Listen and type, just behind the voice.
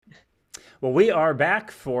Well, we are back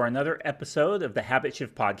for another episode of the Habit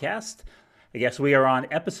Shift podcast. I guess we are on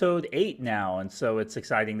episode 8 now, and so it's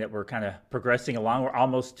exciting that we're kind of progressing along. We're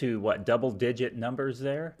almost to what, double digit numbers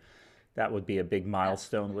there? That would be a big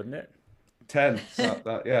milestone, wouldn't it? 10. S-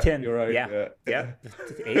 Yeah, 10, you're right. yeah, Yeah. yeah.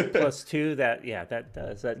 8 plus 2, that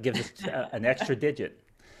gives us an extra digit.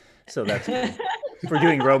 So that's good. If we're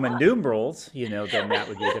doing Roman numerals, then that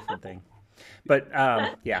would be a different thing. But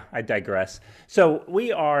yeah, I digress. So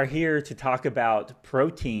we are here to talk about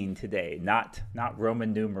protein today, not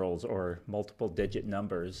Roman numerals or multiple digit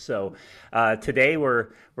numbers. So today we're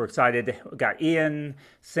excited. We got Ian,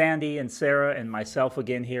 Sandy, and Sarah, and myself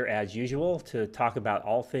again here as usual to talk about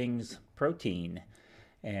all things protein.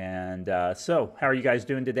 And so, how are you guys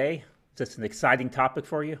doing today? Is this an exciting topic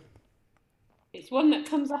for you? It's one that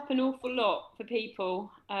comes up an awful lot for people.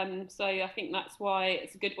 So I think that's why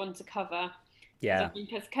it's a good one to cover. Because I Yeah.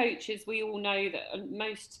 think as coaches, we all know that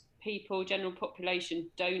most people, general population,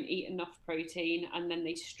 don't eat enough protein and then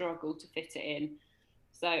they struggle to fit it in.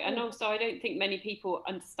 So, and also, I don't think many people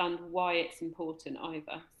understand why it's important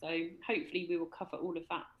either. So, hopefully, we will cover all of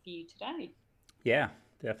that for you today. Yeah,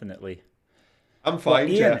 definitely. I'm Well, fine,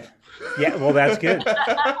 Ian, Jeff. yeah, well, that's good.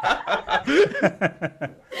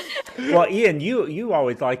 Well, Ian, you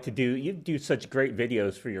always like to you do such great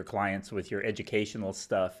videos for your clients with your educational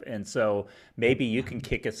stuff. And so maybe you can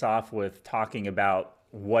kick us off with talking about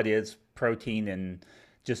what is protein and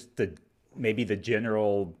just maybe the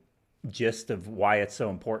general gist of why it's so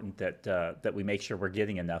important that we make sure we're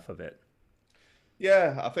getting enough of it.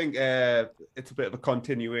 Yeah, I think it's a bit of a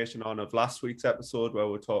continuation on of last week's episode where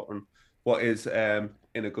we're talking what is in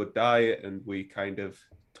a good diet, and we kind of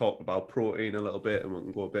talked about protein a little bit, and we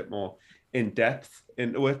can go a bit more in depth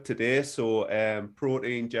into it today. So,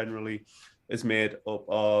 protein generally is made up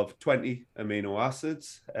of 20 amino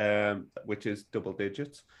acids, which is double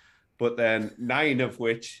digits, but then 9 of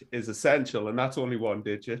which is essential, and that's only one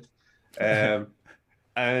digit. Um,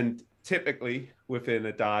 And typically within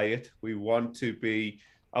a diet, we want to be,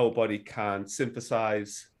 our body can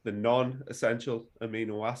synthesize the non-essential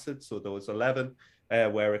amino acids, so those 11,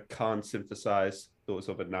 where it can't synthesize those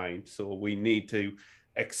other 9. So we need to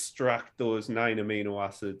extract those 9 amino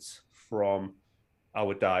acids from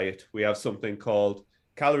our diet. We have something called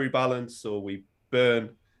calorie balance. So we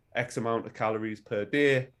burn X amount of calories per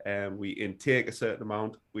day and we intake a certain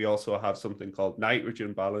amount. We also have something called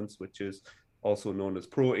nitrogen balance, which is also known as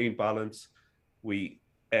protein balance. We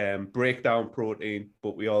break down protein,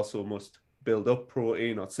 but we also must build up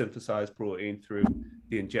protein or synthesize protein through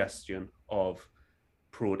the ingestion of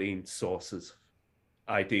protein sources,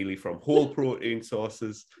 ideally from whole protein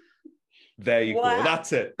sources. There you go. Wow.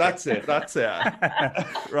 That's it. That's it. That's it.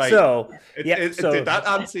 Right. So yeah, Did that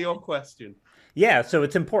answer your question? yeah, so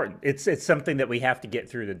it's important. It's something that we have to get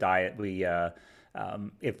through the diet.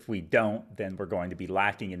 If we don't, then we're going to be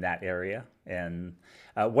lacking in that area. And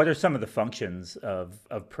what are some of the functions of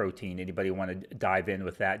protein? Anybody want to dive in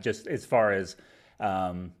with that? Just as far as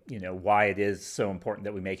why it is so important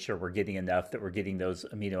that we make sure we're getting enough, that we're getting those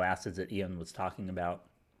amino acids that Ian was talking about.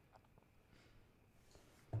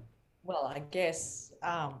 Well, I guess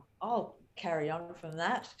I'll carry on from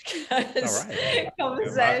that All right.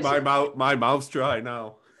 conversation. My mouth's dry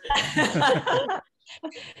now.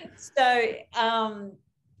 So,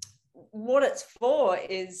 what it's for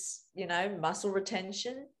is, muscle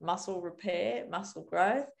retention, muscle repair, muscle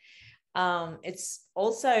growth. It's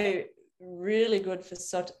also really good for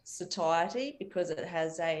satiety because it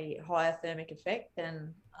has a higher thermic effect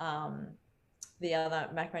than the other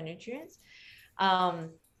macronutrients.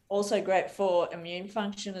 Also great for immune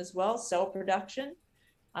function as well, cell production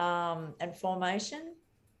and formation.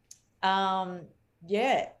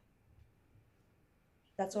 Yeah,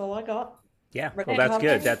 that's all I got. Yeah, well, that's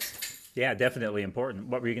Recover. good. Yeah, definitely important.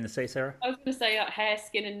 What were you going to say, Sarah? I was going to say hair,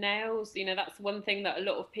 skin, and nails. That's one thing that a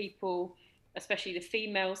lot of people, especially the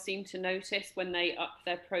females, seem to notice when they up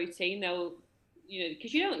their protein. They'll,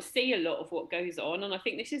 because you don't see a lot of what goes on. And I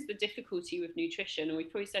think this is the difficulty with nutrition. And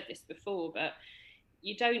we've probably said this before, but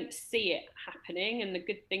you don't see it happening and the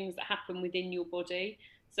good things that happen within your body.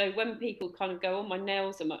 So when people kind of go, oh, my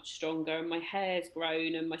nails are much stronger and my hair's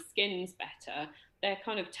grown and my skin's better, they're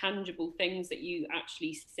kind of tangible things that you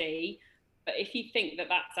actually see. But if you think that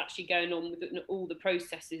that's actually going on with all the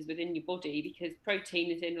processes within your body, because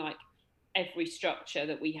protein is in like every structure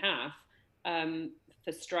that we have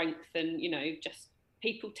for strength, and just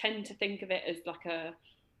people tend to think of it as like a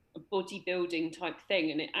bodybuilding type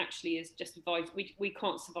thing, and it actually is just vital. We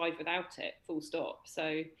can't survive without it, full stop.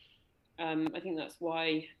 So I think that's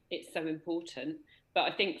why it's so important. But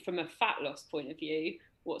I think from a fat loss point of view,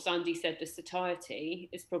 what Sandy said, the satiety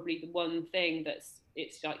is probably the one thing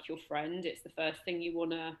it's like your friend. It's the first thing you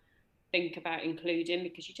want to think about including,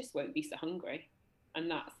 because you just won't be so hungry, and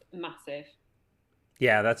that's massive.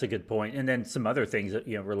 Yeah, that's a good point. And then some other things that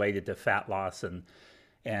related to fat loss and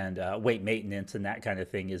weight maintenance and that kind of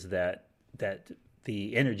thing is that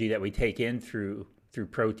the energy that we take in through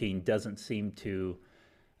protein doesn't seem to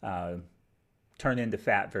uh, turn into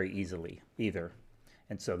fat very easily either,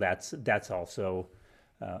 and so that's also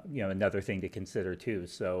another thing to consider too.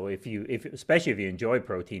 So if especially if you enjoy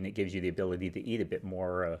protein, it gives you the ability to eat a bit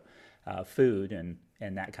more food and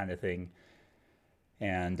that kind of thing.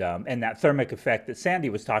 And that thermic effect that Sandy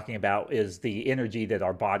was talking about is the energy that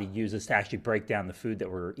our body uses to actually break down the food that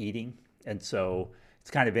we're eating. And so it's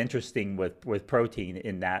kind of interesting with protein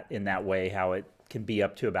in that way, how it can be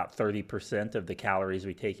up to about 30% of the calories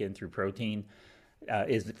we take in through protein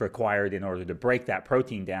is required in order to break that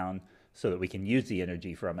protein down so that we can use the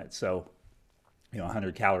energy from it. So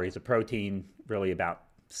 100 calories of protein, really about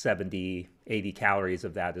 70, 80 calories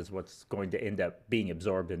of that is what's going to end up being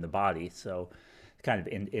absorbed in the body. So kind of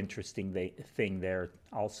interesting thing there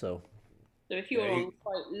also. So if you're on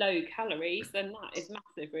quite low calories, then that is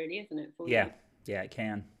massive, really, isn't it, for Yeah, you? yeah, it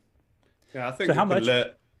can. Yeah, I think So we how can much?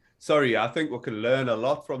 learn. Sorry, I think we can learn a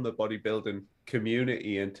lot from the bodybuilding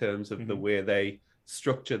community in terms of the Mhm. way they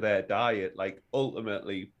structure their diet. Like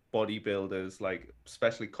ultimately, bodybuilders, like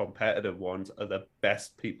especially competitive ones, are the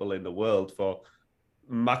best people in the world for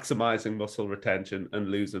maximizing muscle retention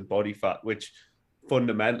and losing body fat, which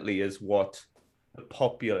fundamentally is what a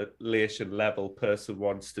population level person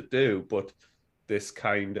wants to do. But this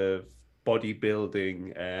kind of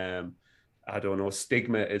bodybuilding, I don't know,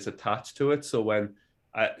 stigma is attached to it. So when,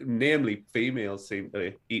 namely, females seem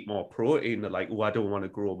to eat more protein, they're like, oh, I don't want to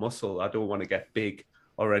grow muscle, I don't want to get big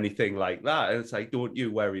or anything like that. And it's like, don't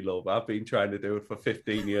you worry, love. I've been trying to do it for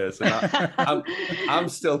 15 years, and I'm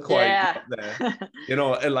still quite Yeah. not there.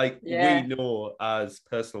 And like we Yeah. know as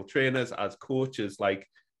personal trainers, as coaches, like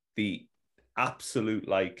the absolute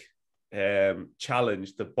like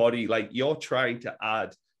challenge the body, like you're trying to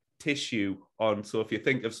add tissue on. So if you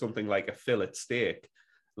think of something like a fillet steak,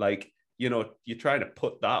 like you're trying to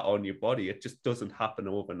put that on your body, it just doesn't happen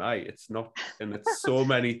overnight. It's not. And it's so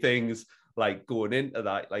many things like going into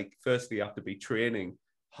that. Like firstly you have to be training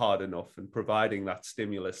hard enough and providing that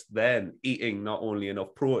stimulus, then eating not only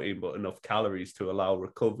enough protein but enough calories to allow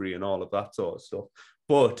recovery and all of that sort of stuff.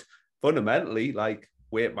 But fundamentally, like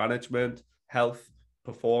weight management, health,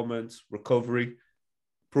 performance, recovery,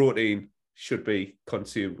 protein should be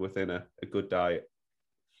consumed within a good diet.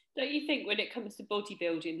 Don't you think when it comes to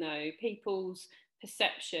bodybuilding, though, people's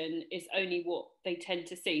perception is only what they tend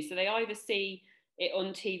to see? So they either see it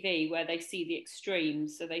on TV where they see the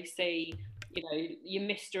extremes. So they see, your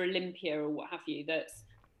Mr. Olympia or what have you, that's,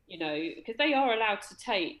 because they are allowed to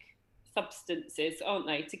take substances, aren't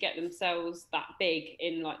they, to get themselves that big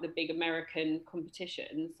in like the big American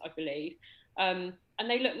competitions, I believe. And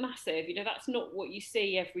they look massive. That's not what you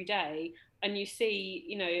see every day. And you see,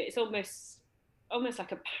 it's almost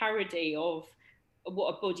like a parody of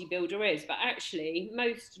what a bodybuilder is, but actually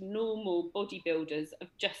most normal bodybuilders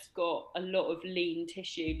have just got a lot of lean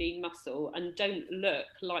tissue, lean muscle, and don't look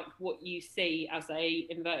like what you see as a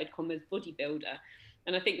inverted commas bodybuilder.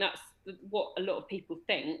 And I think that's what a lot of people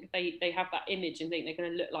think. They have that image and think they're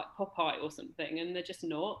going to look like Popeye or something, and they're just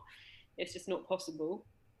not. It's just not possible.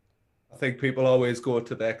 I think people always go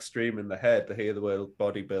to the extreme in the head. They hear the word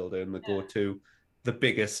bodybuilder and they go to the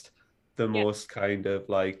biggest, the Yeah, most kind of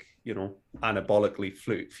like,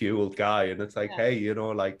 anabolically fueled guy. And it's like, yeah, hey,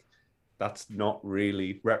 like that's not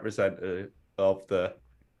really representative of the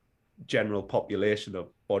general population of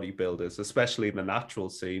bodybuilders, especially in the natural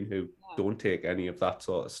scene, who yeah. don't take any of that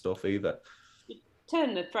sort of stuff either.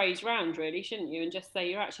 Turn the phrase round, really, shouldn't you? And just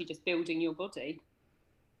say you're actually just building your body.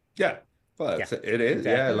 Yeah, well, Yeah, it is.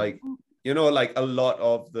 Yeah, exactly. like like a lot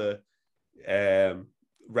of the um,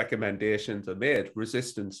 recommendations are made.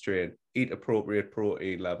 Resistance train, eat appropriate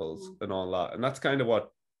protein levels, and all that. And that's kind of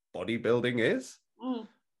what bodybuilding is.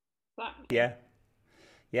 Exactly. Yeah,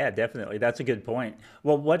 yeah, definitely. That's a good point.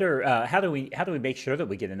 Well, what are how do we make sure that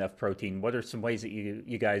we get enough protein? What are some ways that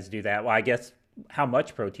you guys do that? Well, I guess how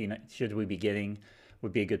much protein should we be getting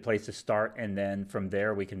would be a good place to start, and then from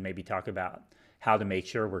there we can maybe talk about how to make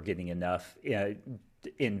sure we're getting enough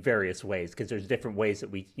in various ways, because there's different ways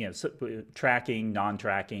that tracking,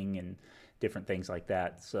 non-tracking, and different things like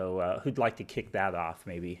that. So who'd like to kick that off?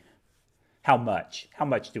 Maybe how much? How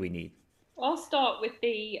much do we need? I'll start with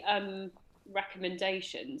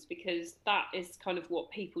recommendations, because that is kind of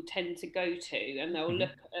what people tend to go to, and they'll look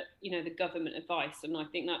at, you know, the government advice, and I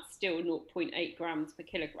think that's still 0.8 grams per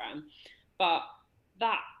kilogram, but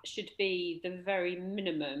that should be the very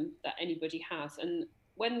minimum that anybody has. And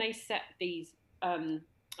when they set these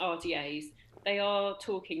RDAs, they are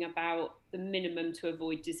talking about the minimum to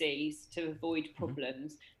avoid disease, to avoid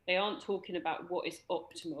problems. They aren't talking about what is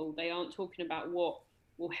optimal. They aren't talking about what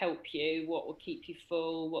will help you, what will keep you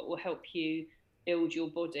full, what will help you build your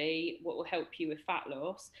body, what will help you with fat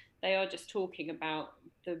loss. They are just talking about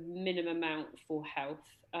the minimum amount for health,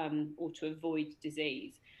 or to avoid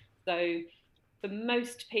disease. So for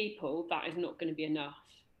most people, that is not going to be enough.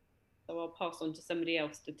 So I'll pass on to somebody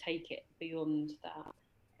else to take it beyond that.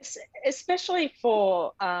 Especially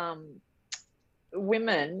for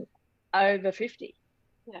women over 50.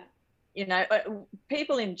 Yeah. You know,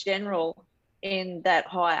 people in general in that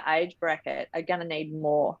higher age bracket are going to need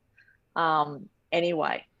more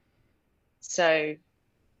anyway. So,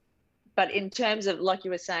 but in terms of, like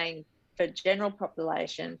you were saying, for general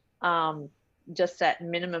population, just that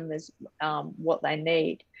minimum is what they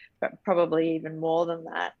need, but probably even more than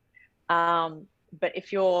that. But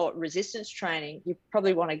if you're resistance training, you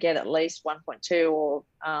probably want to get at least 1.2 or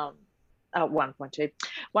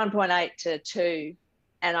 1.8 to 2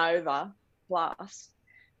 and over plus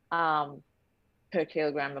per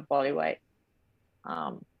kilogram of body weight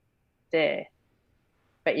there.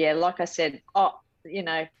 But yeah, like I said, you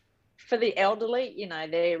know, for the elderly, you know,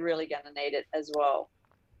 they're really going to need it as well.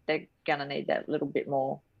 They're going to need that little bit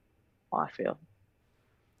more, I feel.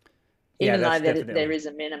 Yeah, even though there is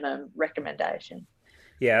a minimum recommendation.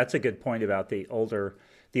 Yeah, that's a good point about the older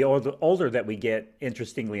that we get.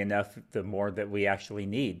 Interestingly enough, the more that we actually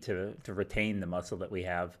need to retain the muscle that we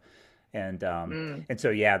have, and so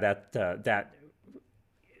yeah, that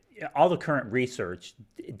all the current research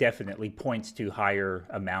definitely points to higher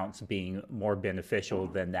amounts being more beneficial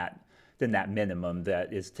than that minimum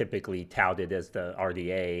that is typically touted as the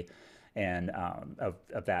RDA, and of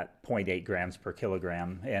that 0.8 grams per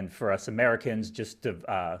kilogram. And for us Americans, just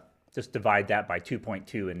divide that by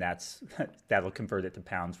 2.2, and that'll convert it to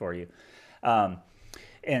pounds for you.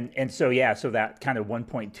 And so yeah, so that kind of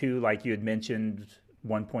 1.2, like you had mentioned,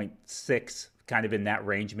 1.6, kind of in that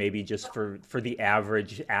range, maybe just for the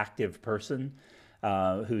average active person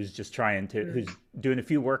who's just who's doing a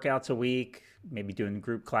few workouts a week, maybe doing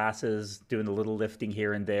group classes, doing a little lifting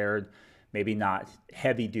here and there, maybe not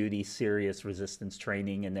heavy duty, serious resistance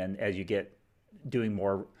training. And then as you get doing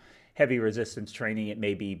more heavy resistance training, it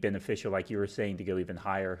may be beneficial, like you were saying, to go even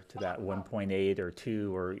higher to that 1.8 or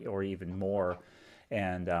 2 or even more.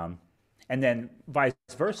 And then vice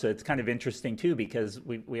versa. It's kind of interesting too, because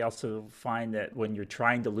we also find that when you're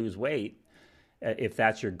trying to lose weight, if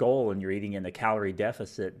that's your goal and you're eating in a calorie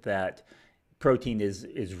deficit, that protein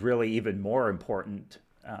is really even more important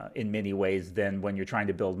in many ways than when you're trying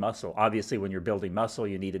to build muscle. Obviously, when you're building muscle,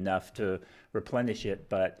 you need enough to replenish it,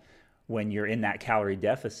 but when you're in that calorie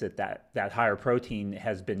deficit, that higher protein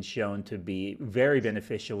has been shown to be very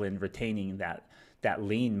beneficial in retaining that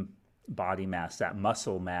lean body mass, that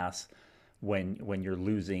muscle mass, when you're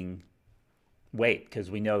losing weight.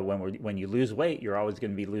 Because we know when you lose weight, you're always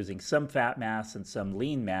going to be losing some fat mass and some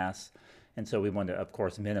lean mass, and so we want to, of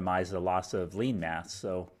course, minimize the loss of lean mass.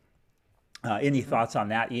 So any thoughts on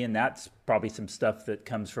that, Ian? That's probably some stuff that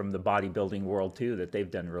comes from the bodybuilding world too, that they've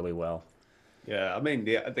done really well. Yeah, I mean,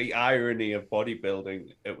 the irony of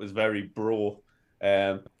bodybuilding, it was very bro,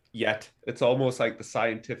 yet it's almost like the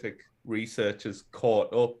scientific research has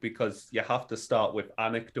caught up, because you have to start with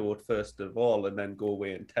anecdote first of all and then go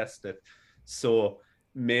away and test it. So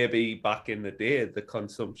maybe back in the day, the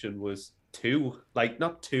consumption was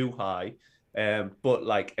not too high, but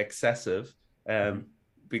like excessive,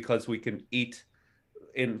 because we can eat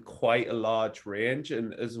in quite a large range.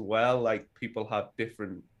 And as well, like, people have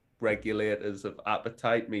different regulators of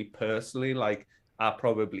appetite. Me personally, like, I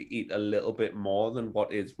probably eat a little bit more than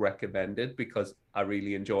what is recommended because I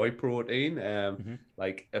really enjoy protein.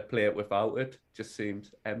 Like, a plate without it just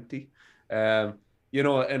seems empty. You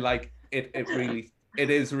know, and like it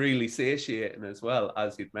is really satiating as well,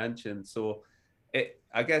 as you'd mentioned. So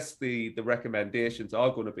I guess the recommendations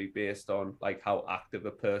are going to be based on like how active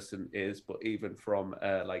a person is, but even from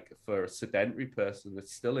like for a sedentary person,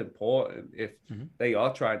 it's still important if they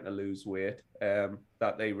are trying to lose weight,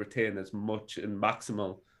 that they retain as much and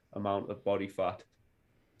maximal amount of body fat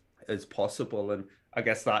as possible. And I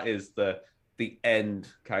guess that is the end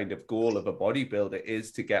kind of goal of a bodybuilder,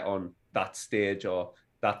 is to get on that stage or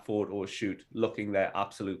that photo shoot looking their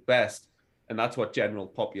absolute best. And that's what general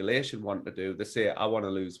population want to do. They say, I want to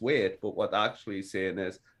lose weight, but what they're actually saying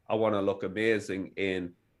is, I want to look amazing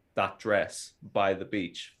in that dress by the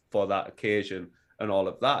beach for that occasion and all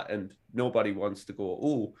of that. And nobody wants to go,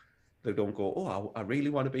 oh, they don't go, oh, I really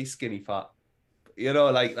want to be skinny fat. You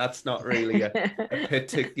know, like that's not really a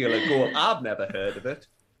particular goal. I've never heard of it.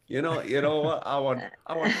 You know what? I want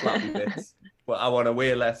flappy bits, but I want to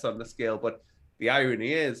weigh less on the scale. But the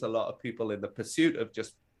irony is, a lot of people in the pursuit of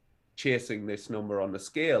just chasing this number on the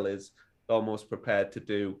scale is almost prepared to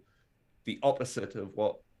do the opposite of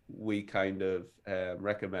what we kind of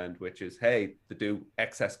recommend, which is, hey, they do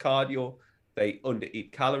excess cardio, they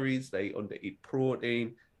undereat calories, they undereat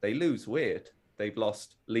protein, they lose weight, they've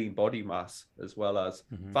lost lean body mass as well as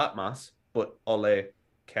fat mass, but all they're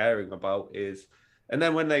caring about is, and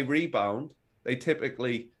then when they rebound, they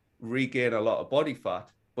typically regain a lot of body fat,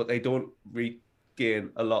 but they don't regain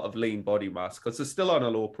a lot of lean body mass because they're still on a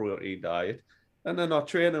low protein diet and they're not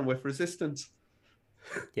training with resistance.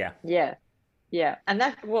 Yeah. And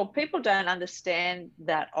that, well, people don't understand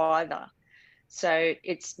that either. So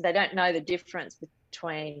they don't know the difference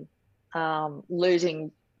between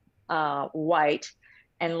losing weight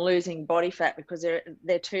and losing body fat, because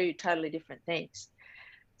they're two totally different things.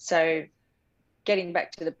 So getting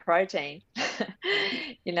back to the protein,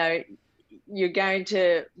 you're going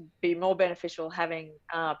to be more beneficial having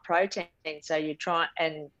protein. So you try,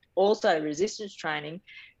 and also resistance training,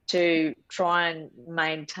 to try and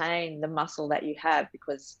maintain the muscle that you have,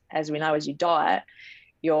 because as we know, as you diet,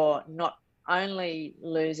 you're not only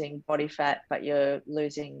losing body fat, but you're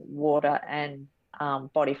losing water and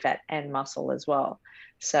body fat and muscle as well.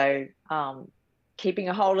 So keeping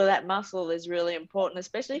a hold of that muscle is really important,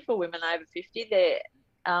 especially for women over 50.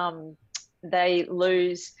 They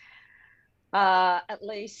lose at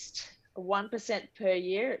least 1% per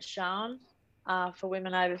year, it's shown, for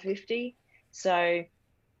women over 50. So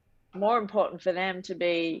more important for them to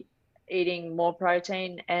be eating more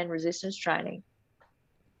protein and resistance training.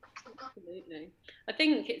 Absolutely. I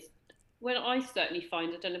think it's, when I certainly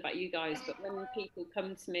find, I don't know about you guys, but when people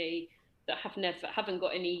come to me that haven't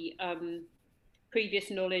got any previous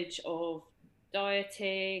knowledge of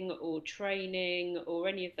dieting or training or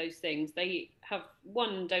any of those things, they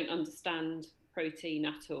don't understand protein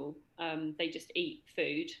at all. They just eat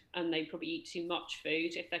food, and they probably eat too much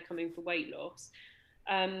food if they're coming for weight loss.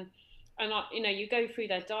 And you go through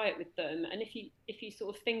their diet with them, and if you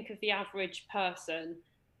sort of think of the average person,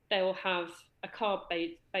 they'll have a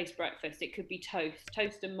carb-based breakfast. It could be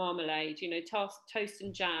toast and marmalade, toast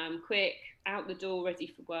and jam, quick, out the door, ready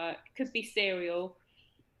for work. It could be cereal.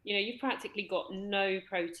 You've practically got no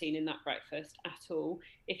protein in that breakfast at all.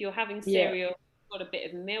 If you're having cereal, you've got a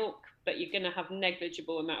bit of milk, but you're going to have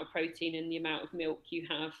negligible amount of protein in the amount of milk you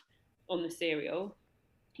have on the cereal.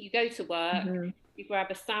 You go to work, you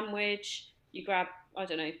grab a sandwich, you grab, I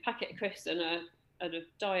don't know, packet of crisps and a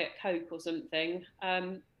Diet Coke or something.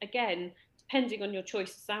 Again, depending on your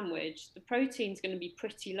choice of sandwich, the protein's going to be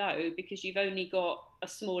pretty low because you've only got a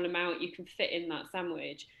small amount you can fit in that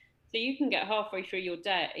sandwich. So you can get halfway through your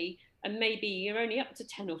day and maybe you're only up to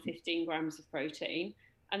 10 or 15 grams of protein.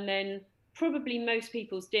 And then probably most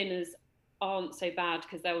people's dinners aren't so bad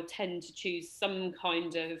because they'll tend to choose some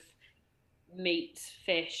kind of meat,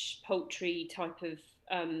 fish, poultry type of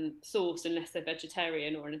sauce, unless they're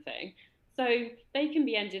vegetarian or anything. So they can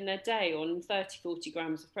be ending their day on 30, 40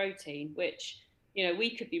 grams of protein, which,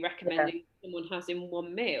 we could be recommending someone has in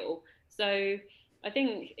one meal. So I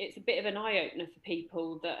think it's a bit of an eye-opener for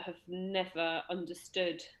people that have never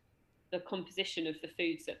understood the composition of the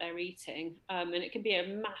foods that they're eating. And it can be a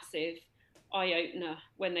massive eye-opener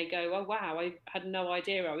when they go, oh, wow, I had no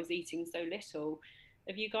idea I was eating so little.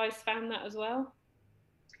 Have you guys found that as well?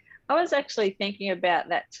 I was actually thinking about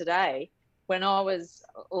that today. When I was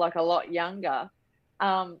like a lot younger,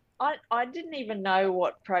 I didn't even know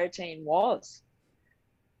what protein was.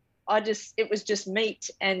 It was just meat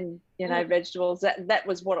and, vegetables. That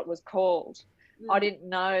was what it was called. I didn't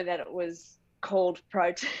know that it was called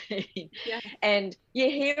protein. Yeah. And you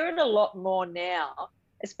hear it a lot more now,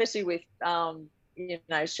 especially with,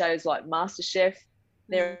 shows like MasterChef.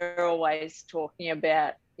 They're always talking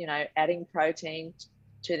about, adding protein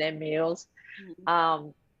to their meals.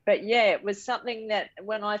 But yeah, it was something that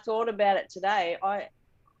when I thought about it today,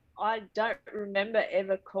 I don't remember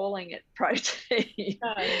ever calling it protein.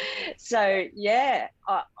 No. So yeah,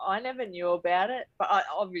 I never knew about it, but I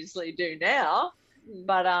obviously do now.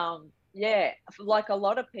 But like a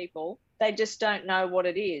lot of people, they just don't know what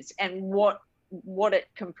it is and what it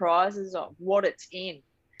comprises of, what it's in.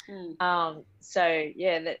 So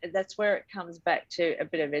yeah, that's where it comes back to a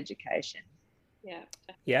bit of education.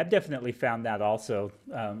 Yeah, I've definitely found that also,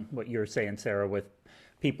 what you're saying, Sarah, with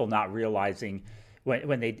people not realizing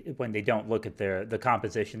when they don't look at the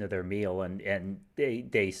composition of their meal, and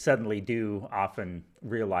they suddenly do often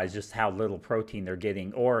realize just how little protein they're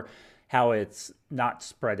getting, or how it's not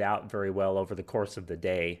spread out very well over the course of the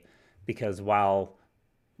day. Because while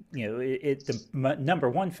the number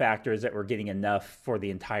one factor is that we're getting enough for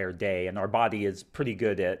the entire day, and our body is pretty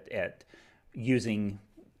good at using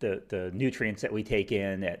the nutrients that we take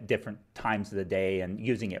in at different times of the day and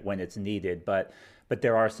using it when it's needed. But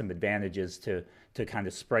there are some advantages to kind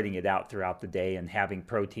of spreading it out throughout the day and having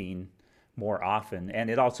protein more often. And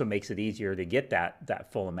it also makes it easier to get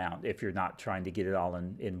that full amount if you're not trying to get it all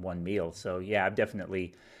in one meal. So yeah, I've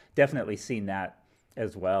definitely seen that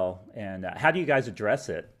as well. And how do you guys address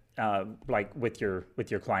it? Like with your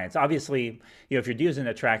clients? Obviously, if you're using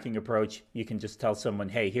a tracking approach, you can just tell someone,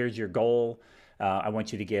 hey, here's your goal. I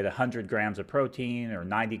want you to get 100 grams of protein, or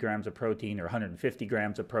 90 grams of protein, or 150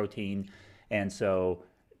 grams of protein. And so,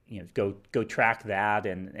 go track that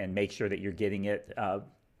and make sure that you're getting it.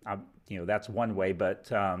 That's one way,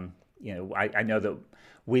 but I know that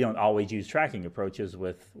we don't always use tracking approaches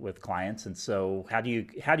with clients. And so how do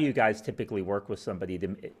you guys typically work with somebody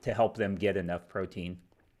to help them get enough protein?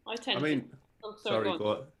 Sorry, go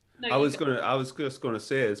on. No, I was just going to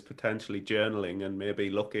say is potentially journaling and maybe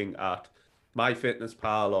looking at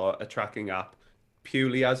MyFitnessPal or a tracking app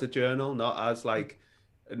purely as a journal, not as like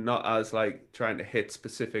trying to hit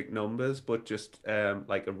specific numbers, but just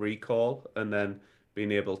like a recall, and then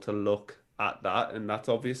being able to look at that. And that's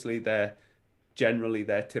obviously generally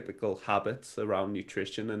their typical habits around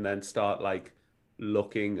nutrition, and then start like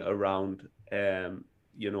looking around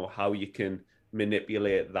how you can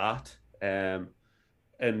manipulate that, and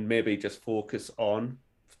maybe just focus on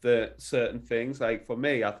the certain things. Like for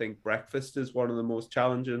me, I think breakfast is one of the most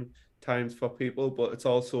challenging times for people, but it's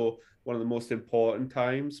also one of the most important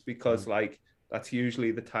times, because like that's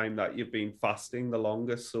usually the time that you've been fasting the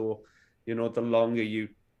longest. So the longer you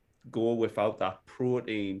go without that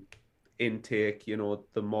protein intake,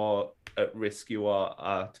 the more at risk you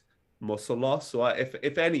are at muscle loss. So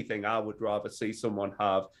if anything, I would rather see someone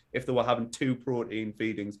if they were having 2 protein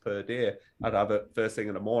feedings per day, I'd have it first thing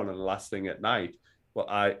in the morning and last thing at night.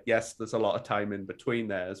 But yes, there's a lot of time in between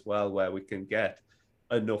there as well, where we can get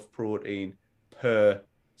enough protein per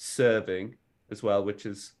serving as well, which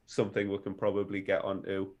is something we can probably get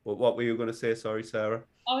onto. But what were you going to say? Sorry, Sarah.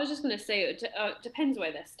 I was just going to say it depends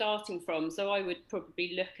where they're starting from. So I would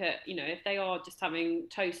probably look at, if they are just having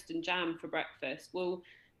toast and jam for breakfast, well,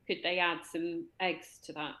 could they add some eggs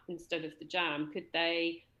to that instead of the jam? Could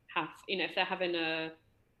they have, if they're having a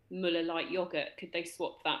Muller light yogurt, could they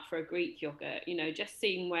swap that for a Greek yogurt? Just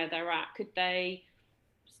seeing where they're at. Could they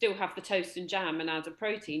still have the toast and jam and add a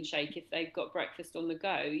protein shake if they've got breakfast on the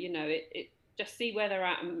go? It just see where they're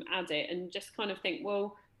at and add it, and just kind of think,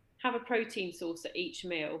 well, have a protein source at each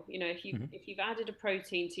meal. If you've added a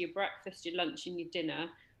protein to your breakfast, your lunch, and your dinner,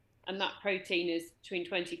 and that protein is between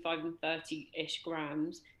 25 and 30-ish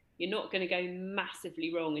grams, you're not going to go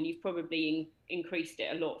massively wrong, and you've probably increased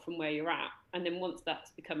it a lot from where you're at. And then once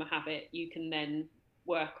that's become a habit, you can then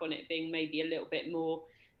work on it being maybe a little bit more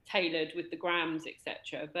tailored with the grams,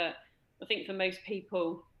 etc. But I think for most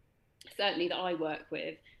people, certainly that I work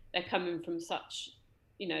with, they're coming from such,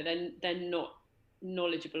 they're not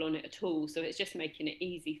knowledgeable on it at all. So it's just making it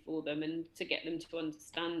easy for them, and to get them to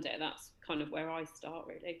understand it. That's kind of where I start,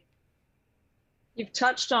 really. You've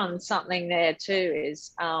touched on something there too,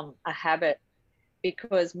 is a habit,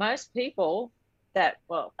 because most people at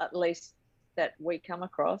least that we come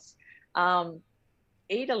across,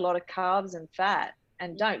 eat a lot of carbs and fat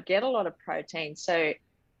and don't get a lot of protein. So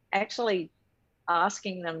actually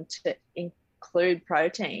asking them to include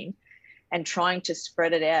protein and trying to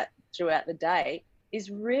spread it out throughout the day is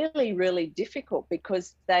really, really difficult,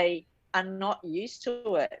 because they are not used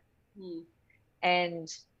to it. And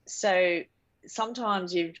so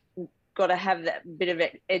sometimes you've got to have that bit of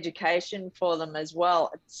education for them as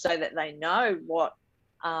well, so that they know what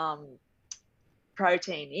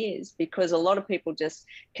protein is, because a lot of people just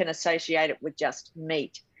can associate it with just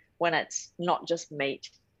meat, when it's not just meat.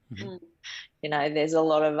 There's a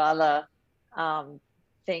lot of other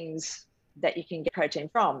things that you can get protein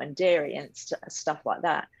from, and dairy and stuff like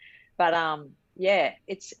that. But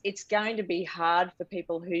it's going to be hard for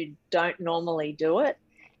people who don't normally do it.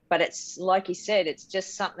 But it's like you said, it's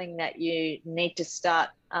just something that you need to start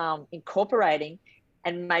incorporating,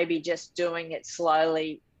 and maybe just doing it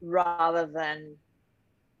slowly, rather than,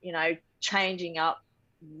 changing up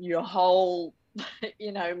your whole,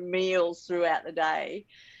 meals throughout the day,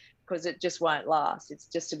 because it just won't last. It's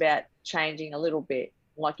just about changing a little bit.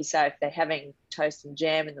 Like you say, if they're having toast and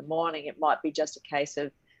jam in the morning, it might be just a case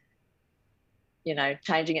of you know,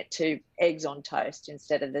 changing it to eggs on toast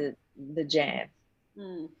instead of the jam.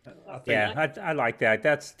 I like that.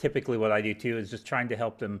 That's typically what I do too, is just trying to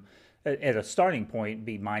help them at a starting point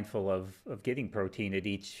be mindful of getting protein at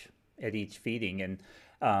each feeding. And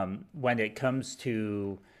when it comes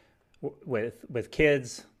to with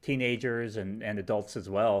kids, teenagers, and adults as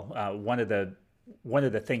well, one of the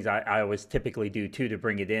things I always typically do too, to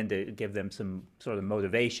bring it in, to give them some sort of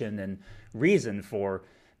motivation and reason for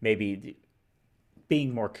maybe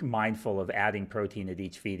being more mindful of adding protein at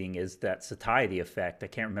each feeding, is that satiety effect. I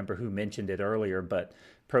can't remember who mentioned it earlier, but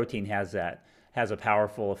protein has a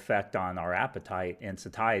powerful effect on our appetite and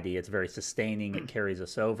satiety. It's very sustaining. It carries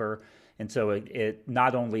us over. And so it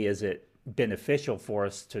not only is it beneficial for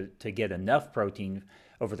us to get enough protein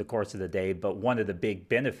over the course of the day, but one of the big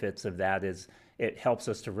benefits of that is it helps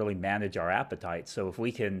us to really manage our appetite. So if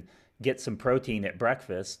we can get some protein at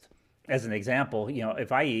breakfast, as an example, you know,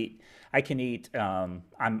 if I can eat, I'm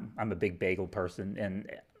a big bagel person, and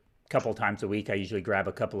a couple of times a week I usually grab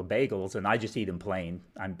a couple of bagels and I just eat them plain.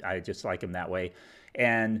 I just like them that way.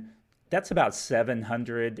 And that's about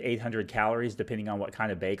 700, 800 calories, depending on what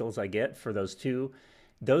kind of bagels I get for those two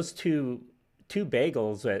bagels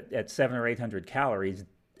at 700 or 800 calories,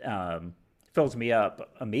 fills me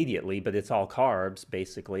up immediately, but it's all carbs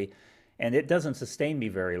basically. And it doesn't sustain me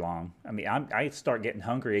very long. I mean, I start getting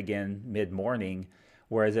hungry again mid-morning,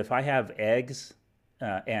 whereas if I have eggs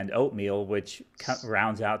and oatmeal, which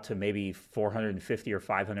rounds out to maybe 450 or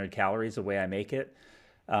 500 calories the way I make it,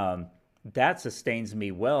 that sustains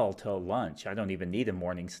me well till lunch. I don't even need a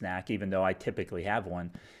morning snack, even though I typically have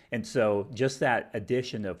one. And so just that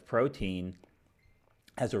addition of protein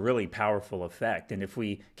has a really powerful effect. And if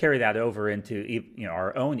we carry that over into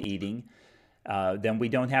our own eating, then we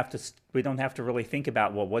don't have to really think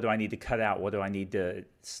about, well, what do I need to cut out? What do I need to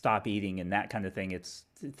stop eating? And that kind of thing. It's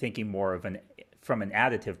thinking more from an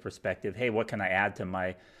additive perspective. Hey, what can I add to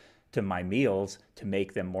my meals to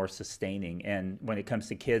make them more sustaining? And when it comes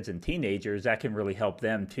to kids and teenagers, that can really help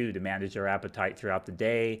them too, to manage their appetite throughout the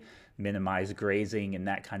day, minimize grazing and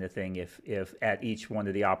that kind of thing. If at each one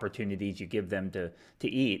of the opportunities you give them to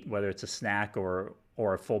eat, whether it's a snack or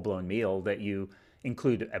a full-blown meal, that you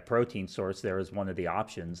include a protein source there as one of the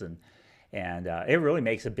options. And it really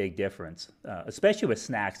makes a big difference, especially with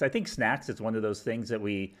snacks. I think snacks is one of those things that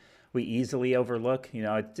we easily overlook. You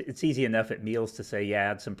know, it's easy enough at meals to say, yeah,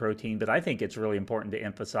 add some protein, but I think it's really important to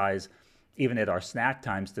emphasize, even at our snack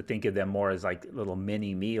times, to think of them more as like little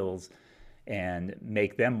mini meals and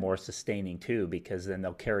make them more sustaining too, because then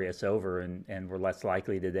they'll carry us over, and we're less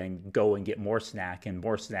likely to then go and get more snack and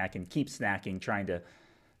keep snacking, trying to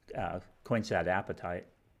quench that appetite.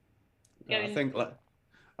 I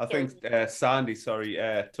think Sandy,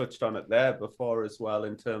 touched on it there before as well,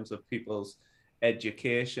 in terms of people's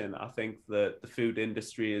education. I think that the food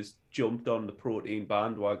industry has jumped on the protein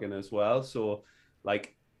bandwagon as well. So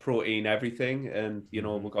like protein everything, and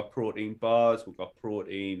we've got protein bars, we've got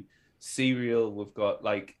protein cereal, we've got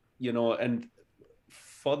and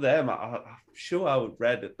for them, I'm sure I would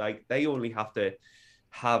read it, like they only have to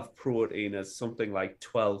have protein as something like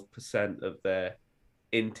 12% of their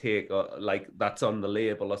intake, or like that's on the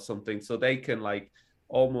label or something. So they can like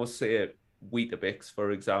almost say Weetabix, for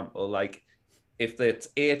example, like if it's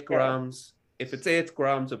 8 grams, if it's 8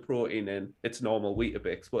 grams of protein in, it's normal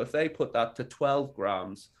Weetabix. But if they put that to 12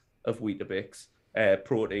 grams of Weetabix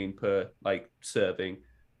protein per like serving,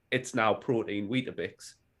 it's now protein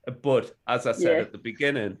Weetabix. But as I said at the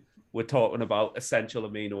beginning, we're talking about essential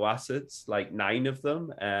amino acids, like 9 of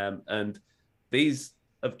them. And these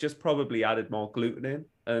have just probably added more gluten in.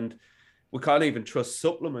 And we can't even trust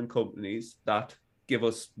supplement companies that give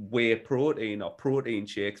us whey protein or protein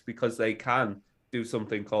shakes, because they can do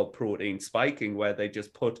something called protein spiking, where they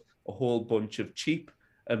just put a whole bunch of cheap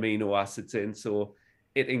amino acids in. So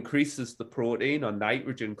it increases the protein or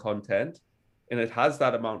nitrogen content, and it has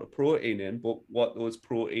that amount of protein in, but what those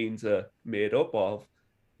proteins are made up of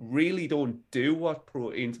really don't do what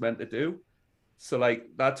protein's meant to do. So like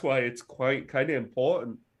that's why it's quite kind of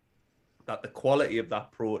important that the quality of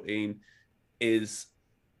that protein is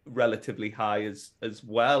relatively high as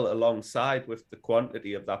well, alongside with the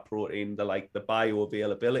quantity of that protein, the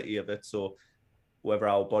bioavailability of it. So whether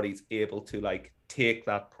our body's able to like take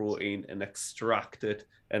that protein and extract it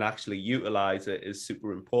and actually utilize it is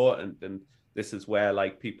super important. And this is where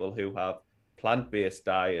like people who have plant-based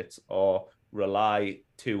diets or rely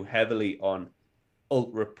too heavily on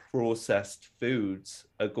ultra processed foods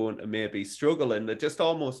are going to maybe struggle, and they're just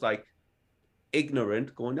almost like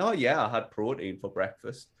ignorant, going, oh yeah, I had protein for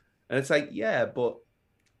breakfast. And it's like, yeah, but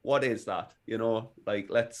what is that? Like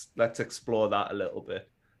let's explore that a little bit.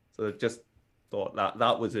 So just thought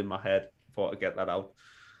that was in my head. Thought I'd get that out.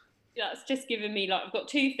 That's just given me, like, I've got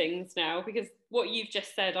two things now, because what you've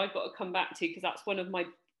just said I've got to come back to, because that's one of my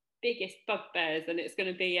biggest bugbears, and it's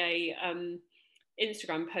going to be a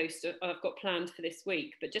Instagram post I've got planned for this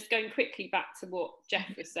week. But just going quickly back to what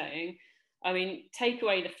Jeff was saying, I mean, take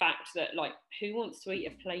away the fact that, like, who wants to eat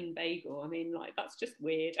a plain bagel? I mean, like, that's just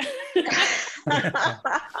weird.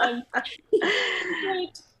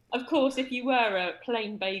 Of course, if you were a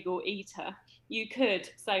plain bagel eater, you could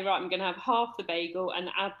say, right, I'm going to have half the bagel and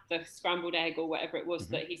add the scrambled egg or whatever it was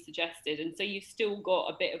that he suggested. And so you've still got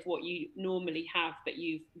a bit of what you normally have, but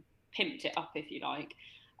you've pimped it up, if you like.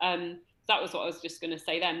 That was what I was just going to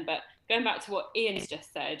say then. But going back to what Ian's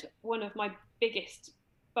just said, one of my biggest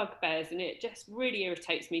bugbears, and it just really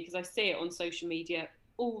irritates me because I see it on social media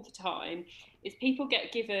all the time, is people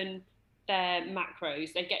get given their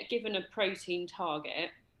macros, they get given a protein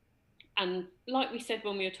target, and like we said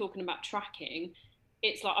when we were talking about tracking,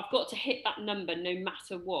 it's like, I've got to hit that number no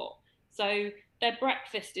matter what. So their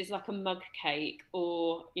breakfast is like a mug cake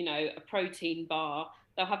or, you know, a protein bar.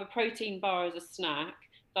 They'll have a protein bar as a snack,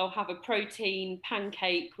 they'll have a protein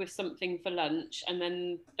pancake with something for lunch, and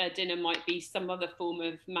then their dinner might be some other form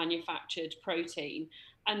of manufactured protein.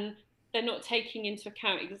 And they're not taking into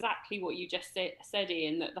account exactly what you just said,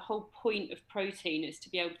 Ian, that the whole point of protein is to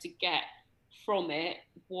be able to get from it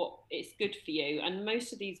what is good for you. And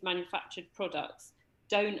most of these manufactured products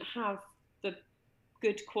don't have the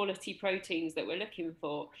good quality proteins that we're looking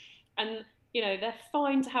for. And you know, they're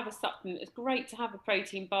fine to have a supplement. It's great to have a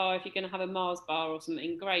protein bar. If you're going to have a Mars bar or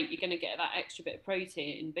something, great, you're going to get that extra bit of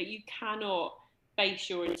protein. But you cannot base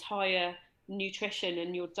your entire nutrition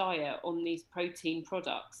and your diet on these protein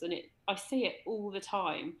products. And I see it all the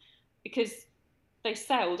time, because they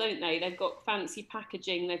sell, don't they? They've got fancy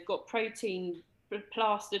packaging, they've got protein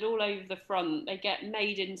plastered all over the front. They get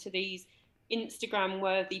made into these Instagram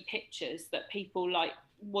worthy pictures that people like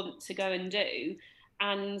want to go and do.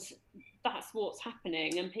 And that's what's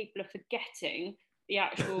happening, and people are forgetting the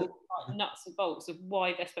actual nuts and bolts of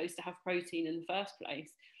why they're supposed to have protein in the first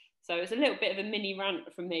place. So it's a little bit of a mini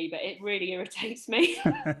rant from me, but it really irritates me.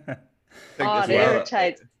 It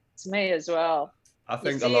irritates me as well. I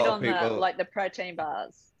think you see a lot it of on people, like the protein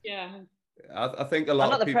bars. Yeah. I think a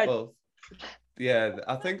lot of people,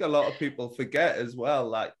 I think a lot of people forget as well,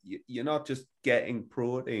 like you're not just getting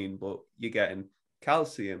protein, but you're getting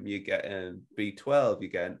calcium, you're getting B12,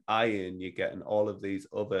 you're getting iron, you're getting all of these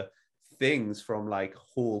other things from like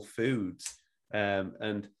whole foods.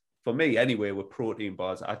 And for me anyway, with protein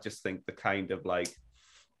bars, I just think the kind of like,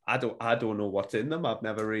 I don't know what's in them. I've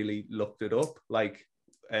never really looked it up. Like,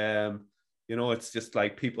 you know, it's just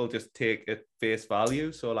like people just take it face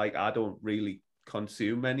value. So like, I don't really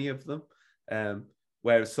consume any of them.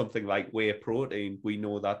 Whereas something like whey protein, we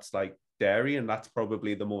know that's like dairy, and that's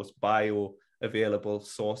probably the most bioavailable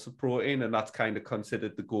source of protein, and that's kind of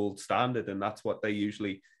considered the gold standard, and that's what they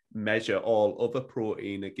usually measure all other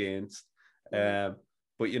protein against.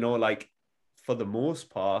 But you know, like for the most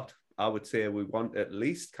part, I would say we want at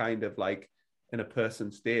least kind of like in a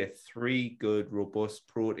person's day 3 good robust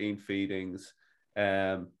protein feedings,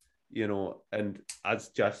 you know, and as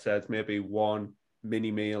Jeff says, maybe 1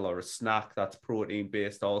 mini meal or a snack that's protein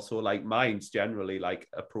based also. Like mine's generally like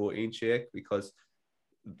a protein shake, because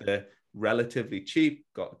they're relatively cheap,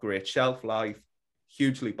 got great shelf life,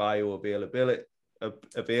 hugely bioavailable,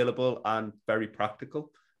 available, and very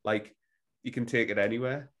practical. Like you can take it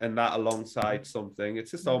anywhere, and that alongside something,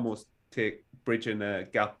 it's just almost bridging a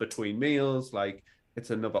gap between meals. Like it's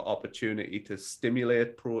another opportunity to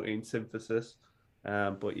stimulate protein synthesis.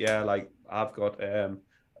 But yeah, like I've got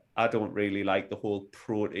I don't really like the whole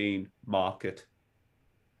protein market.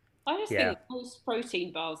 I just think most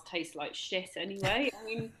protein bars taste like shit anyway. I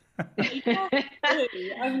mean,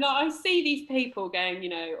 I see these people going, you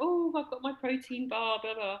know, oh, I've got my protein bar,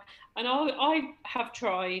 blah, blah. And I have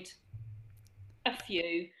tried a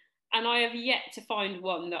few, and I have yet to find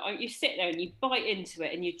one that you sit there and you bite into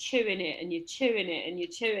it and you're chewing it and you're chewing it and you're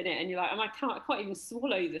chewing it and you're like, I can't even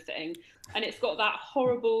swallow the thing. And it's got that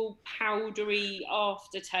horrible powdery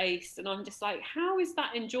aftertaste. And I'm just like, how is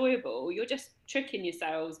that enjoyable? You're just tricking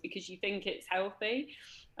yourselves because you think it's healthy.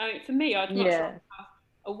 I mean, for me, I'd much rather have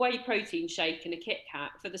a whey protein shake and a Kit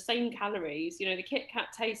Kat for the same calories. You know, the Kit Kat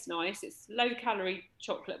tastes nice. It's low calorie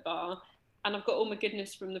chocolate bar, and I've got all my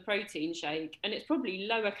goodness from the protein shake, and it's probably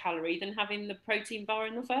lower calorie than having the protein bar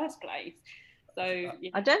in the first place. So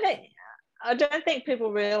yeah. I don't think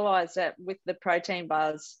people realise that with the protein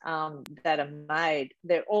bars that are made,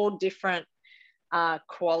 they're all different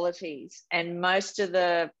qualities, and most of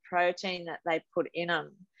the protein that they put in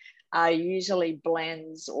them are usually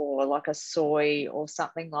blends or like a soy or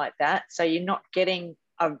something like that. So you're not getting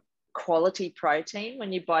a quality protein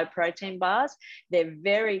when you buy protein bars. They're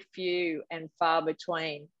very few and far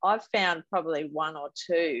between. I've found probably one or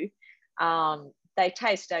two. They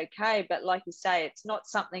taste okay, but like you say, it's not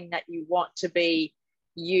something that you want to be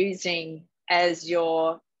using as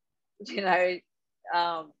your,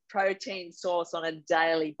 protein source on a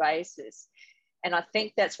daily basis. And I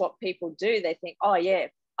think that's what people do. They think, oh yeah,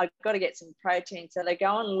 I've got to get some protein. So they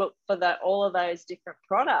go and look for all of those different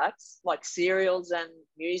products like cereals and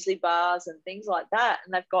muesli bars and things like that.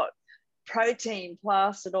 And they've got protein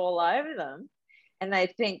plastered all over them. And they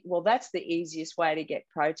think, well, that's the easiest way to get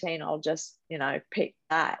protein. I'll just, pick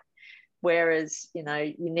that. Whereas,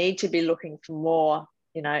 you need to be looking for more,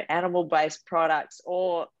 animal-based products,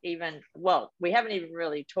 or even, well, we haven't even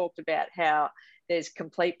really talked about how there's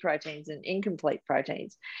complete proteins and incomplete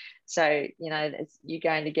proteins. So, you're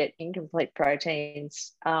going to get incomplete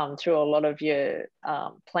proteins through a lot of your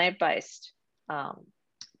plant-based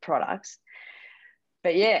products.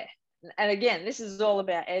 But yeah, and again, this is all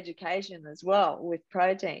about education as well with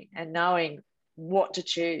protein and knowing what to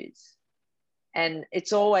choose. And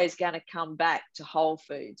it's always going to come back to whole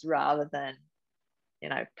foods rather than,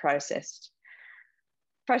 processed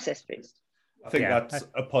foods. I think that's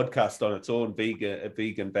a podcast on its own,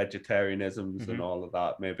 vegan vegetarianisms and all of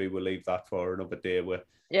that. Maybe we'll leave that for another day. We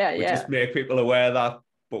just make people aware of that,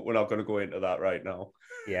 but we're not going to go into that right now.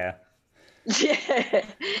 Yeah.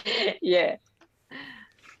 Yeah.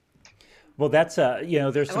 Well, that's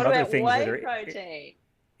there's some other things that are protein.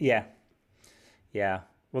 Yeah.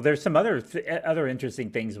 Well, there's some other interesting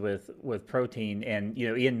things with protein, and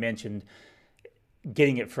Ian mentioned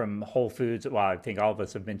getting it from whole foods. Well, I think all of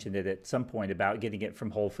us have mentioned it at some point about getting it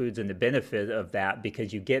from whole foods and the benefit of that,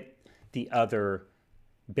 because you get the other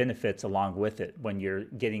benefits along with it when you're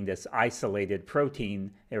getting this isolated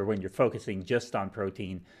protein, or when you're focusing just on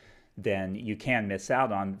protein. Then you can miss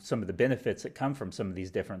out on some of the benefits that come from some of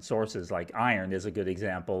these different sources. Like iron is a good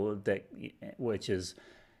example, which is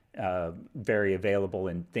very available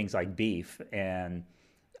in things like beef, and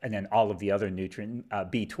then all of the other nutrient,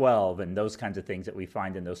 B12 and those kinds of things that we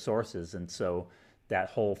find in those sources. And so that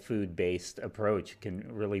whole food-based approach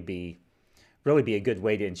can really be a good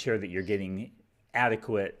way to ensure that you're getting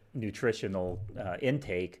adequate nutritional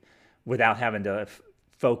intake without having to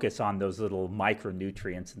focus on those little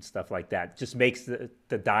micronutrients and stuff like that. It just makes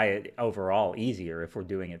the diet overall easier if we're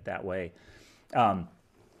doing it that way. One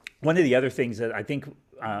of the other things that I think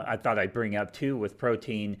I thought I'd bring up too with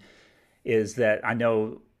protein is that I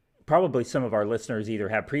know probably some of our listeners either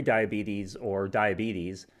have prediabetes or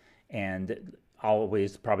diabetes, and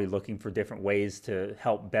always probably looking for different ways to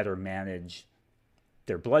help better manage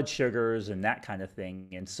their blood sugars and that kind of thing.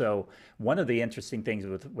 And so one of the interesting things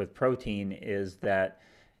with protein is that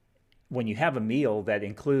when you have a meal that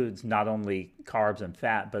includes not only carbs and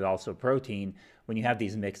fat, but also protein, when you have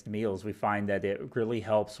these mixed meals, we find that it really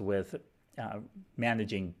helps with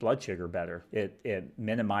managing blood sugar better. It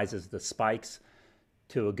minimizes the spikes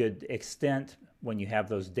to a good extent when you have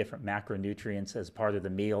those different macronutrients as part of the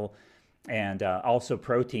meal. And also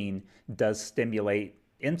protein does stimulate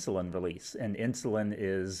insulin release, and insulin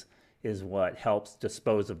is what helps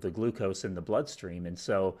dispose of the glucose in the bloodstream. And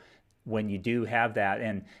so when you do have that,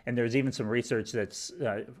 and there's even some research that's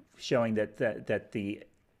showing that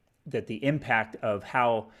the impact of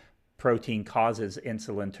how protein causes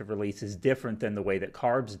insulin to release is different than the way that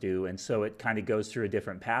carbs do, and so it kind of goes through a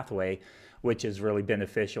different pathway, which is really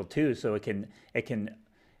beneficial too. So it can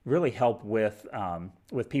really help with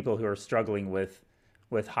people who are struggling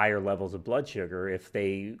with higher levels of blood sugar if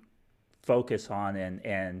they focus on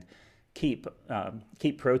and keep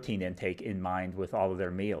protein intake in mind with all of their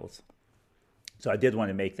meals. So I did want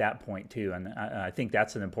to make that point too, and I think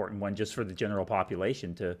that's an important one just for the general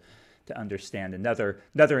population to understand.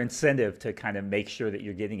 Another incentive to kind of make sure that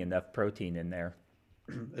you're getting enough protein in there.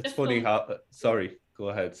 It's funny how. Sorry, go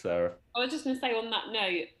ahead, Sarah. I was just going to say on that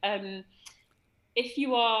note, if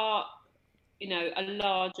you are, a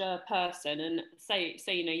larger person, and say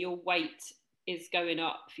your weight is going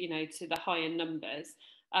up, to the higher numbers.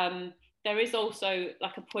 There is also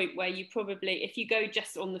like a point where you probably, if you go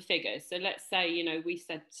just on the figures, so let's say, we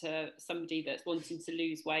said to somebody that's wanting to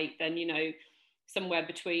lose weight, then, somewhere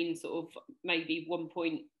between sort of maybe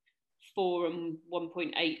 1.4 and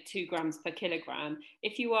 1.82 grams per kilogram.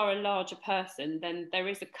 If you are a larger person, then there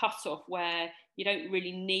is a cutoff where you don't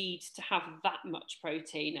really need to have that much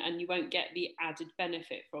protein and you won't get the added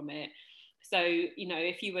benefit from it. So,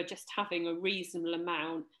 if you were just having a reasonable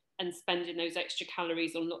amount and spending those extra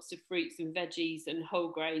calories on lots of fruits and veggies and whole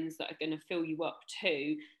grains that are going to fill you up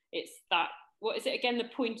too, it's that, what is it again, the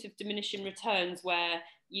point of diminishing returns, where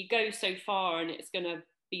you go so far and it's going to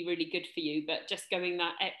be really good for you, but just going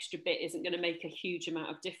that extra bit isn't going to make a huge amount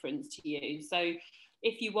of difference to you. So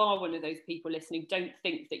if you are one of those people listening, don't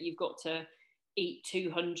think that you've got to eat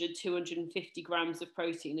 250 grams of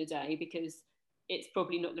protein a day, because it's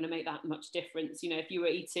probably not going to make that much difference. You know, if you were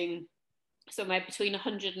eating somewhere between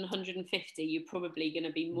 100 and 150, you're probably going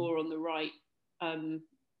to be more on the right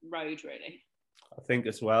road, really. I think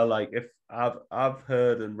as well, like if I've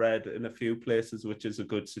heard and read in a few places, which is a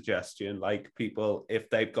good suggestion, like people, if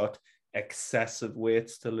they've got excessive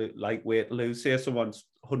weights to weight lose, say someone's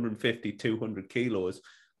 150, 200 kilos,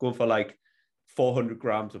 going for like 400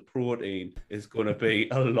 grams of protein is going to be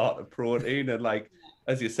a lot of protein. And like,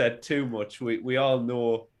 as you said, too much, we all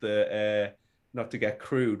know the, not to get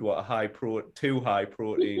crude, what a too high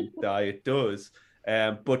protein diet does.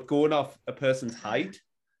 But going off a person's height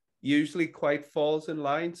usually quite falls in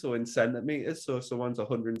line. So in centimeters, so if someone's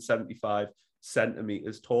 175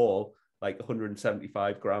 centimeters tall, like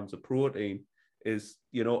 175 grams of protein is,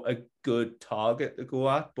 you know, a good target to go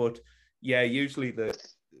at. But yeah, usually the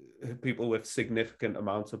people with significant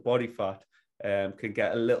amounts of body fat can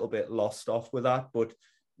get a little bit lost off with that, but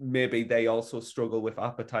maybe they also struggle with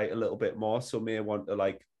appetite a little bit more, so may want to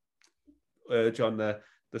like urge on the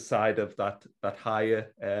side of that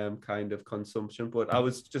higher kind of consumption. But I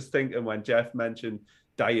was just thinking, when Jeff mentioned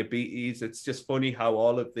diabetes, it's just funny how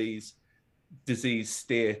all of these disease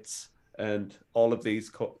states and all of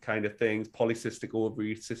these kind of things, polycystic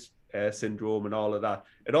ovary syndrome and all of that,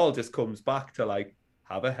 it all just comes back to like,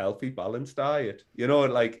 have a healthy, balanced diet, you know,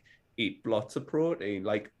 like eat lots of protein,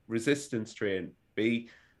 like resistance train, be,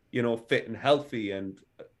 you know, fit and healthy and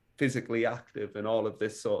physically active and all of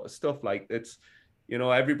this sort of stuff. Like, it's, you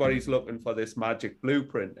know, everybody's looking for this magic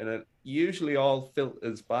blueprint, and it usually all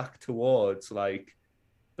filters back towards like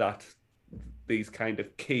that, these kind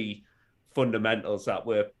of key fundamentals that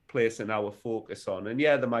we're placing our focus on. And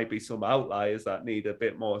yeah, there might be some outliers that need a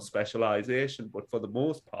bit more specialization, but for the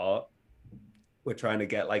most part, we're trying to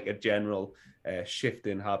get like a general shift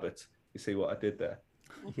in habits. You see what I did there?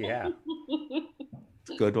 Yeah. It's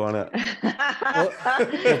a good one. Well,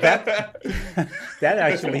 that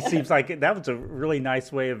actually seems like that was a really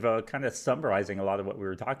nice way of kind of summarizing a lot of what we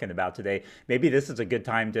were talking about today. Maybe this is a good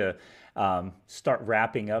time to start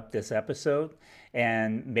wrapping up this episode,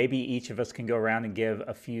 and maybe each of us can go around and give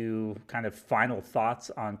a few kind of final thoughts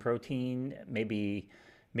on protein, maybe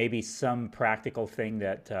some practical thing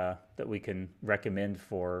that that we can recommend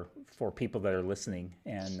for people that are listening.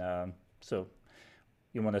 And so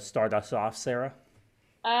you want to start us off, Sarah?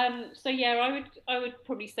 So yeah, I would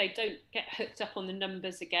probably say, don't get hooked up on the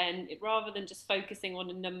numbers again. Rather than just focusing on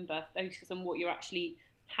a number, focus on what you're actually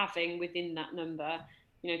having within that number.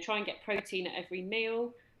 You know, try and get protein at every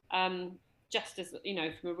meal. Just as, you know,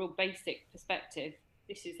 from a real basic perspective,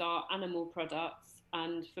 this is our animal products,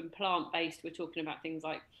 and from plant-based, we're talking about things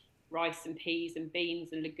like rice and peas and beans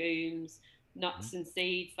and legumes, nuts and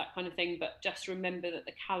seeds, that kind of thing. But just remember that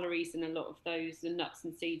the calories in a lot of those, the nuts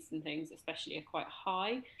and seeds and things especially, are quite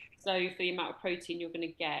high. So for the amount of protein you're going to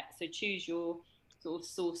get, so choose your sort of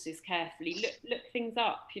sources carefully. Look things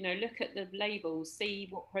up, you know, look at the labels, see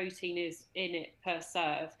what protein is in it per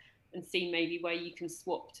serve, and see maybe where you can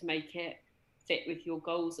swap to make it fit with your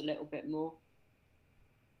goals a little bit more.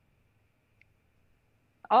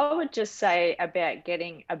 I would just say about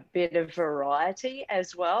getting a bit of variety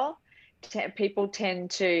as well. People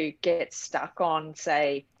tend to get stuck on,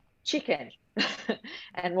 say, chicken,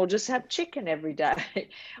 and we'll just have chicken every day.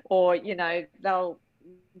 Or, you know, they'll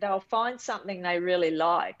find something they really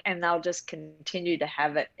like and they'll just continue to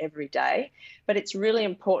have it every day. But it's really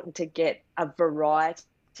important to get a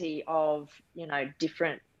variety of, you know,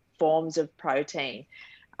 different forms of protein,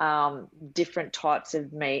 different types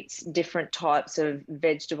of meats, different types of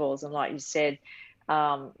vegetables, and like you said,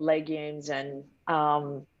 legumes and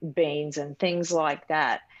beans and things like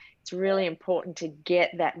that. It's really important to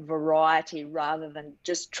get that variety rather than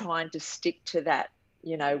just trying to stick to that,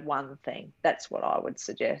 you know, one thing. That's what I would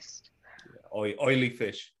suggest. Oily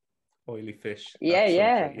fish.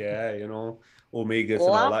 Yeah, you know, omegas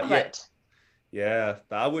Love and all that. it. Yeah,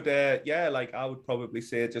 I would. Like I would probably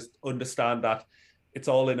say, just understand that it's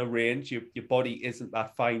all in a range. Your body isn't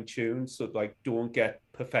that fine tuned, so like don't get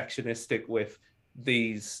perfectionistic with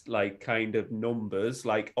these like kind of numbers.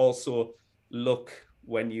 Like also look,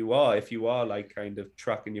 when you are, if you are like kind of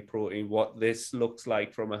tracking your protein, what this looks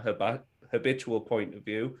like from a habitual point of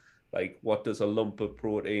view. Like, what does a lump of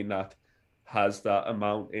protein that has that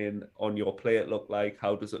amount in on your plate look like?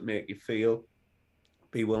 How does it make you feel?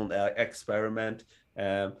 Be willing to experiment.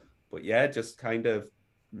 But yeah, just kind of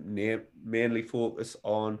mainly focus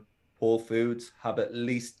on whole foods, have at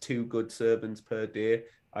least 2 good servings per day,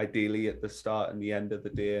 ideally at the start and the end of the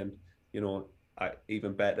day, and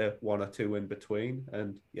even better, 1 or 2 in between.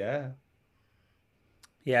 And yeah,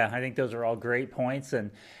 I think those are all great points,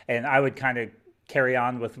 and I would kind of carry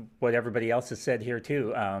on with what everybody else has said here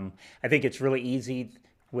too. I think it's really easy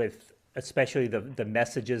with especially the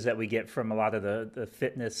messages that we get from a lot of the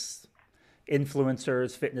fitness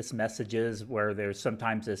influencers, fitness messages, where there's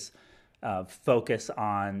sometimes this focus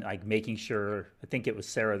on like making sure. I think it was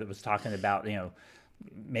Sarah that was talking about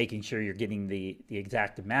making sure you're getting the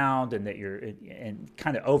exact amount, and that you're and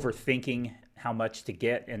kind of overthinking how much to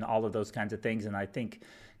get and all of those kinds of things. And I think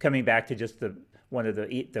coming back to just one of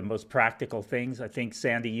the most practical things, I think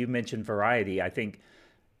Sandy, you mentioned variety. I think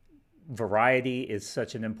variety is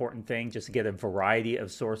such an important thing. Just to get a variety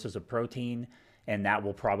of sources of protein, and that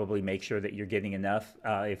will probably make sure that you're getting enough.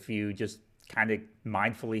 If you just kind of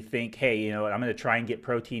mindfully think, hey, I'm going to try and get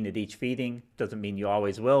protein at each feeding. Doesn't mean you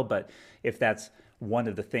always will, but if that's one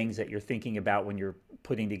of the things that you're thinking about when you're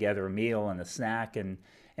putting together a meal and a snack and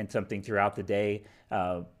something throughout the day,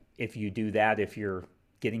 if you do that, if you're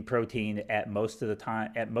getting protein at most of the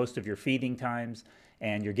time, at most of your feeding times,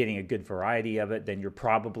 and you're getting a good variety of it, then you're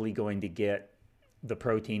probably going to get the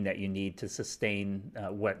protein that you need to sustain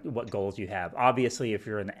what goals you have. Obviously, if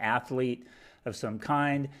you're an athlete of some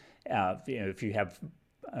kind, if you have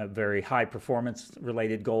very high performance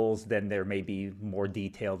related goals, then there may be more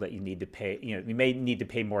detail that you need to pay. You may need to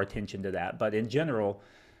pay more attention to that. But in general,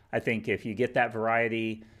 I think if you get that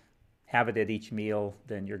variety, have it at each meal,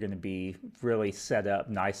 then you're going to be really set up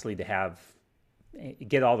nicely to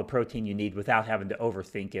get all the protein you need without having to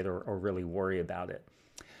overthink it or really worry about it.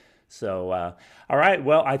 So, all right.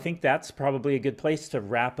 Well, I think that's probably a good place to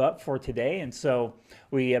wrap up for today. And so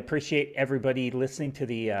we appreciate everybody listening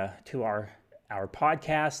to our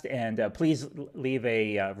podcast, and please leave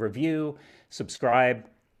a review, subscribe.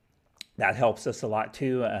 That helps us a lot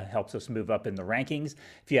too, helps us move up in the rankings.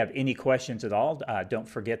 If you have any questions at all, don't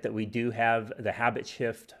forget that we do have the Habit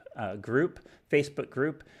Shift group, Facebook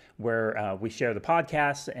group, where we share the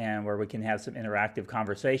podcast and where we can have some interactive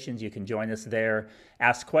conversations. You can join us there,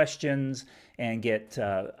 ask questions, and get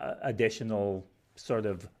additional sort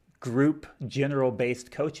of group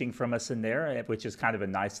general-based coaching from us in there, which is kind of a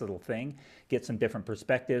nice little thing. Get some different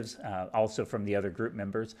perspectives also from the other group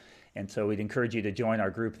members. And so we'd encourage you to join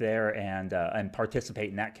our group there and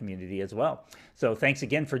participate in that community as well. So thanks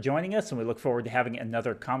again for joining us, and we look forward to having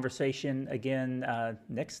another conversation again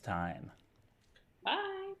next time.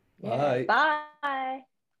 Bye. Bye. Bye.